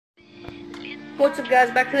What's up, guys?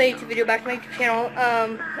 Back to the YouTube video, back to my YouTube channel.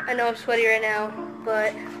 I know I'm sweaty right now,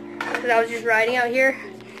 but because I was just riding out here.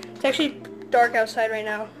 It's actually dark outside right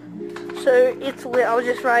now, so it's lit. I was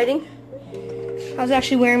just riding. I was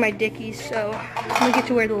actually wearing my Dickies, so let me get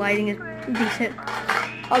to where the lighting is decent.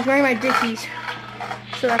 I was wearing my Dickies,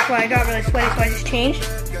 so that's why I got really sweaty, so I just changed.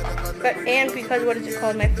 And because, what is it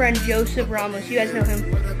called? My friend Joseph Ramos, you guys know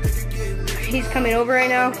him. He's coming over right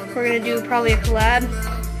now. We're gonna do probably a collab.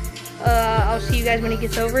 I'll see you guys when he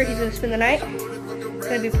gets over. He's gonna spend the night. It's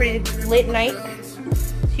gonna be a pretty lit night.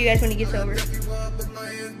 See you guys when he gets over.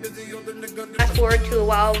 Fast forward to a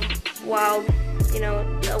while,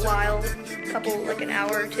 like an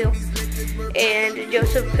hour or two. And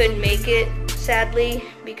Joseph couldn't make it, sadly,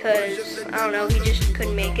 because, I don't know, he just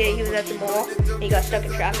couldn't make it. He was at the mall, and he got stuck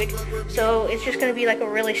in traffic. So it's just gonna be like a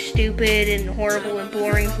really stupid and horrible and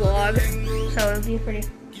boring vlog. So it'll be pretty,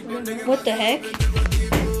 what the heck?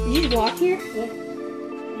 Did you just walk here? Yeah.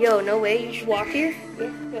 Yo, no way, you just walked here?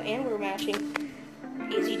 Yeah. Yo, and we're matching.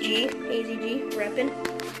 AZG, reppin'.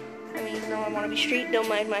 I mean, you know, I want to be street, don't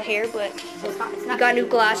mind my hair, but it's not got new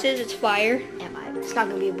glasses, it's fire. Yeah, it's not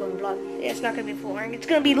going to be a boring vlog. Yeah, it's not going to be flooring. It's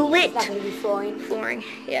going to be lit. It's not going to be flooring. Flooring,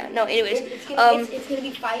 yeah. No, anyways. It's going to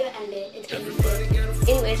be fire and lit. It's going to be lit.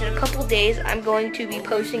 Anyways, in a couple days, I'm going to be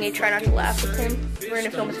posting a Try Not to Laugh with him. We're going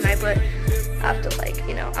to film it tonight, but I have to, like,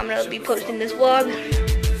 you know, I'm going to be posting this vlog.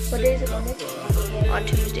 What day is it, Monday? On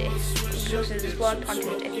Tuesday. I'm posting this vlog on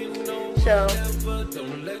Tuesday. So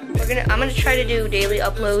I'm gonna try to do daily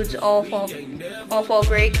uploads all fall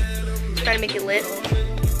break. Try to make it lit,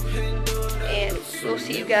 and we'll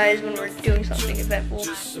see you guys when we're doing something eventful.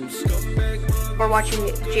 We're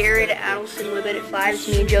watching Jared Adelson Whip Edit 5. It's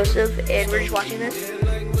me and Joseph, and we're just watching this.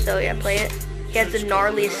 So yeah, play it. He has the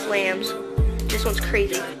gnarliest slams. This one's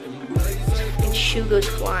crazy. His fucking shoe goes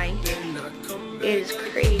flying. It is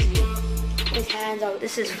crazy. His hands are.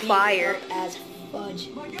 This is fire. As fudge.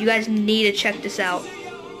 You guys need to check this out.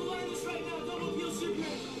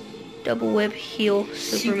 Double whip heel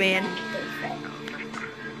Superman.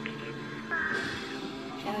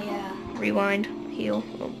 Hell yeah. Rewind heel.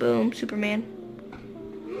 Oh, boom, Superman.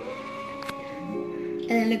 And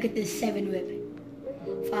then look at this 7 whip.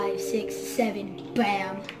 5, 6, 7.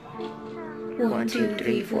 Bam. 1, 2,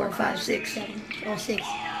 3, 4, 5, 6, 7. Or 6.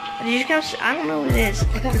 Did you count? I don't know what it is.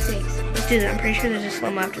 I counted 6. Let's do that. I'm pretty sure there's a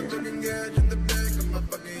slow mo after this one.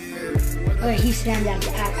 Okay, he slammed at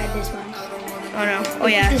this one. Oh no. Oh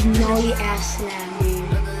yeah. This gnarly ass slam, dude.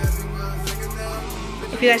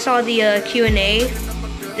 If you guys saw the Q&A,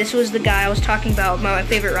 this was the guy I was talking about, my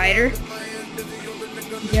favorite writer.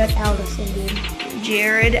 Jared Adelson, dude.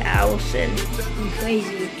 Jared Adelson.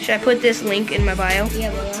 Crazy. Should I put this link in my bio?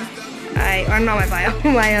 Yeah, bro. Or not my bio,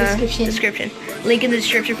 my description. Link in the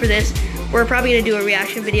description for this. We're probably gonna do a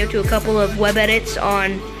reaction video to a couple of web edits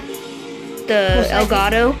on the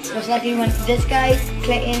Elgato. Most likely when this guy,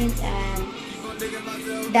 Clayton,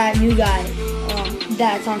 and that new guy,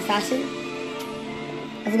 that's on Facet.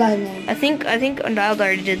 I forgot his name. I think Undialed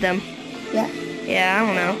already did them. Yeah. Yeah, I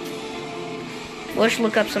don't know. We'll just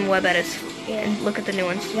look up some web edits and look at the new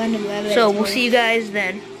ones. Random web edits. So we'll see you guys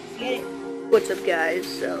then. Get it. What's up, guys?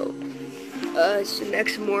 So it's the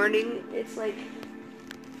next morning. It's like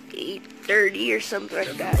 8:30 or something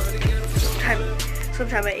like that.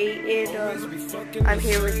 Sometime at 8, and I'm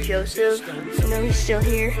here with Joseph. You know, he's still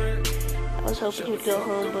here. I was hoping he would go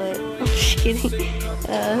home, but I'm just kidding.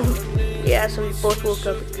 Yeah, so we both woke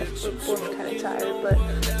up. We're both kind of tired, but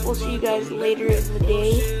we'll see you guys later in the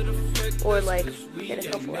day, or like in a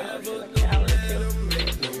couple hours, or like an hour or two.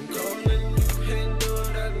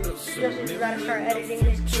 Joseph's about to start editing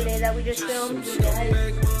this Q&A that we just filmed.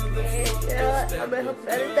 Yeah, I'm gonna help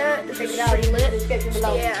edit that. Check it out. Pretty lit.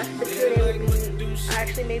 Yeah, the Q&A would be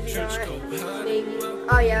actually maybe not. Maybe.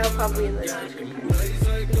 Oh yeah, I'll probably in the description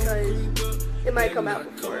because it might come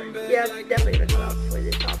out before. Yeah, it's definitely gonna come out before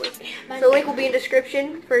this probably. The link will be in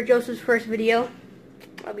description for Joseph's first video.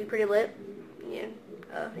 That'll be pretty lit. Yeah.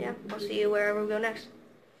 Yeah. I'll see you wherever we go next.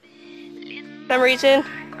 For some reason,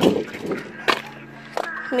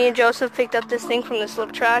 me and Joseph picked up this thing from this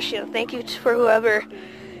little trash. You know, thank you for whoever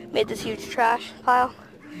made this huge trash pile.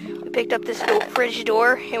 We picked up this little fridge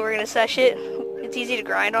door and we're gonna sesh it. It's easy to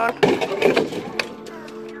grind on.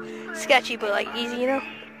 Sketchy, but like easy, you know.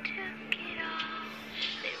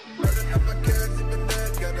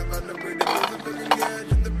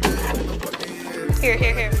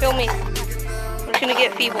 Here, film me. I'm just gonna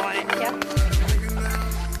get feeble on it, yeah?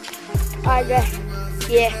 Alright, guys.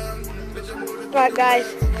 Yeah. Alright, guys.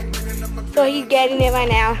 So he's getting it right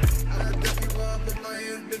now.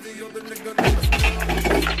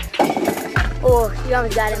 Oh, you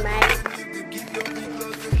almost got it, man.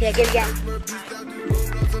 Yeah, get it again.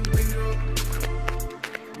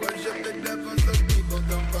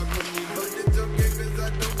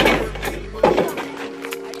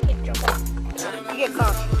 You get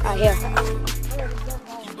caught. Alright, here.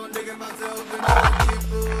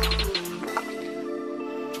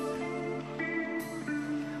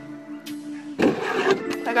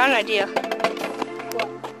 I got an idea. What?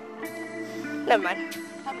 Never mind.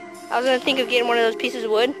 I was gonna think of getting one of those pieces of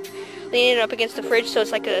wood, leaning it up against the fridge so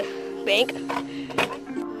it's like a bank.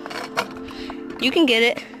 You can get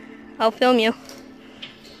it. I'll film you.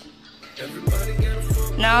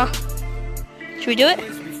 No. Should we do it?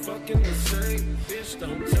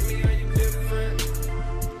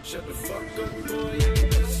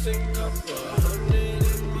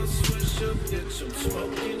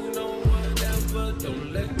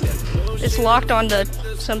 It's locked onto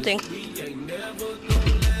something.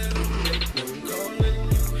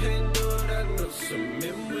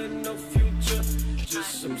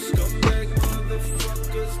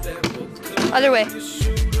 Other way.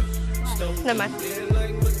 Never mind.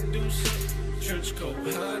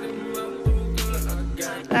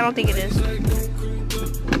 I don't think it is.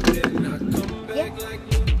 Yeah.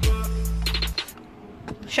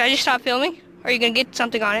 Should I just stop filming? Or are you gonna get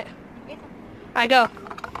something on it? I go.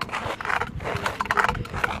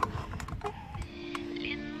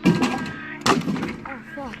 Oh,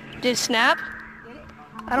 fuck. Did it snap? Get it?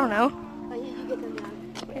 I don't know. Oh, you get them now.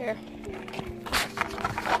 Here.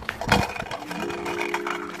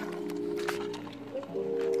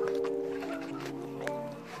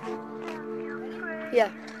 Yeah.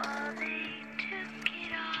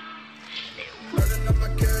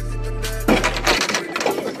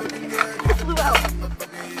 Flew out.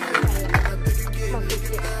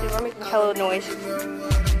 Dude, we're making hella noise.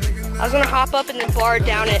 I was gonna hop up and then bar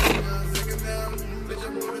down it.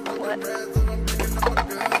 What?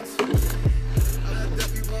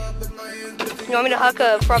 You want me to huck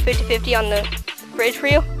a front 50-50 on the fridge for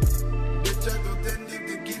you?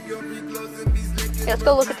 Yeah, let's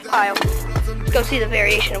go look at the pile. Let's go see the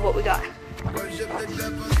variation of what we got.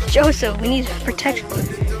 Joseph, we need protection.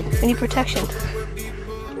 We need protection.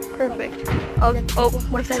 Perfect. Oh,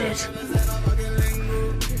 what if that is?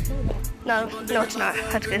 No, it's not.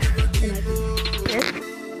 That's good. It is?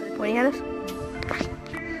 Pointing at us?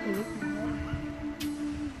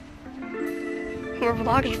 We're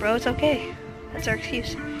vloggers, bro. It's okay. That's our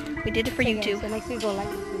excuse. We did it for YouTube. So next we go like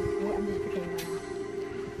this. I'm just pretending right now.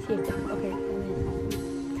 See if okay.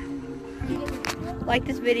 Like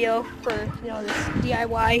this video for, you know, this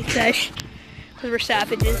DIY sesh. Because we're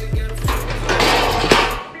savages.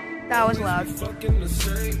 That was loud.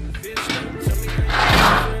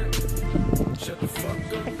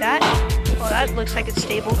 Like that? Oh, that looks like it's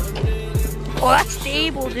stable. Oh, that's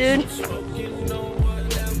stable, dude.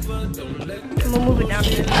 And we'll move it down a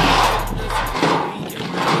bit.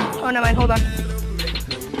 Oh, never mind. Hold on.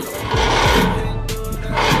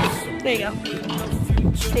 There you go.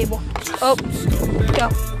 Stable. Oh, go.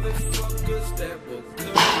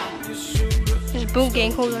 Just boom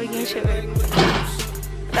gang holds out against it.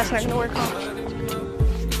 That's not gonna work, huh?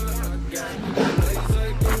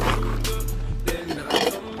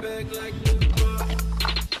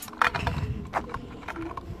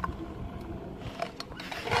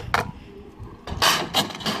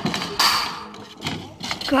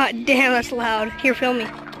 God damn, that's loud. Here, film me. You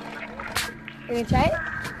gonna try it?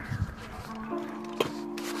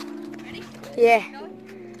 Ready? Yeah.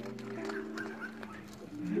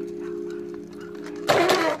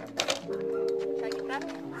 Should I get that?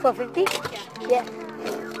 450? Yeah. Yeah.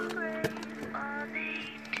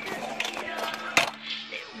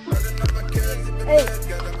 Hey.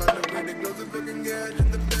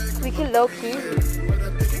 We can low key.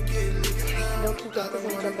 Low key get this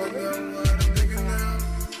and jump over.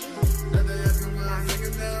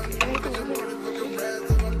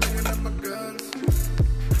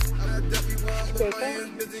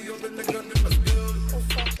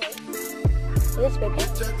 This paper?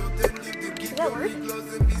 Does that work?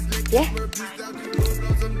 Yeah.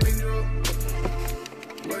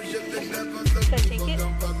 Should I take it?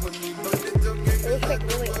 It looks like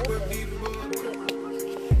really old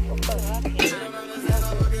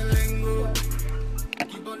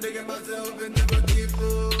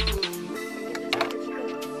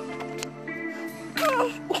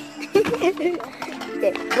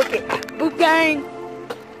Okay, book it. Book gang.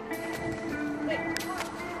 Wait.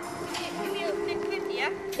 Give me a 50-50, yeah?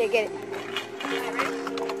 Okay, get it. Okay, ready?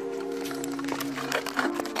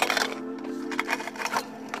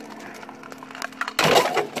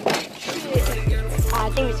 I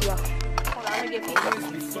think it's rough. Hold on, I'm gonna get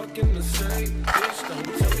fucking the same. Bitch, don't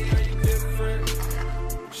tell me how you different.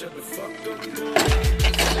 Shut the fuck up, boy.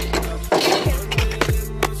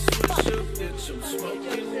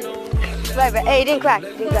 Right, but hey, he didn't crack.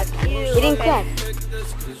 He didn't crack.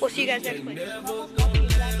 We'll see you guys next week.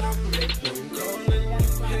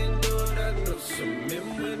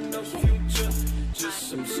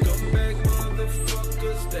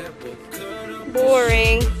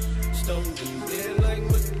 Boring.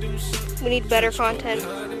 We need better content.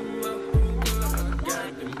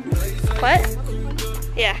 What?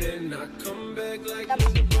 Yeah.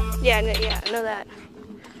 Yeah, I know that.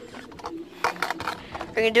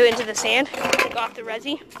 We're gonna do it into the sand, take off the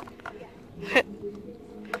resi.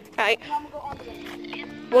 Alright.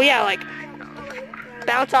 Well, yeah, like,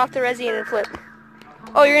 bounce off the resi and then flip.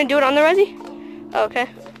 Oh, you're gonna do it on the resi? Oh, okay.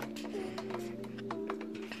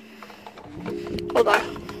 Hold on.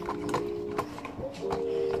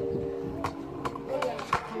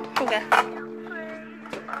 Okay.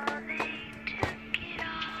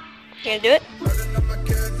 You gonna do it?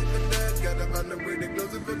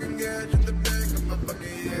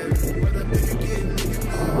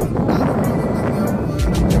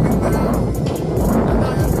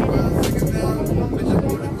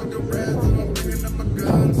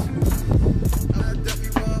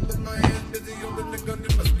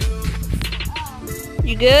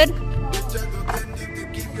 You good?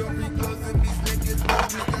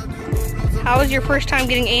 How was your first time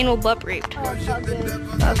getting anal butt raped? Oh, it's all good.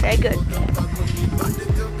 Okay, good.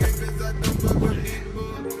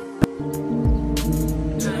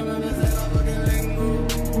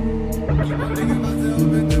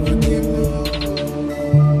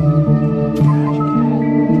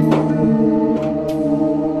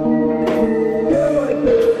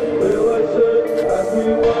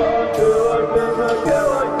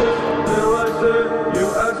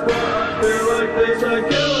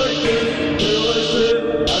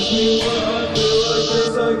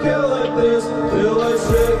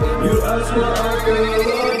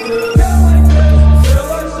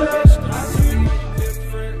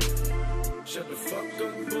 Shut the fuck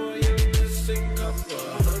up, boy, you just ain't cup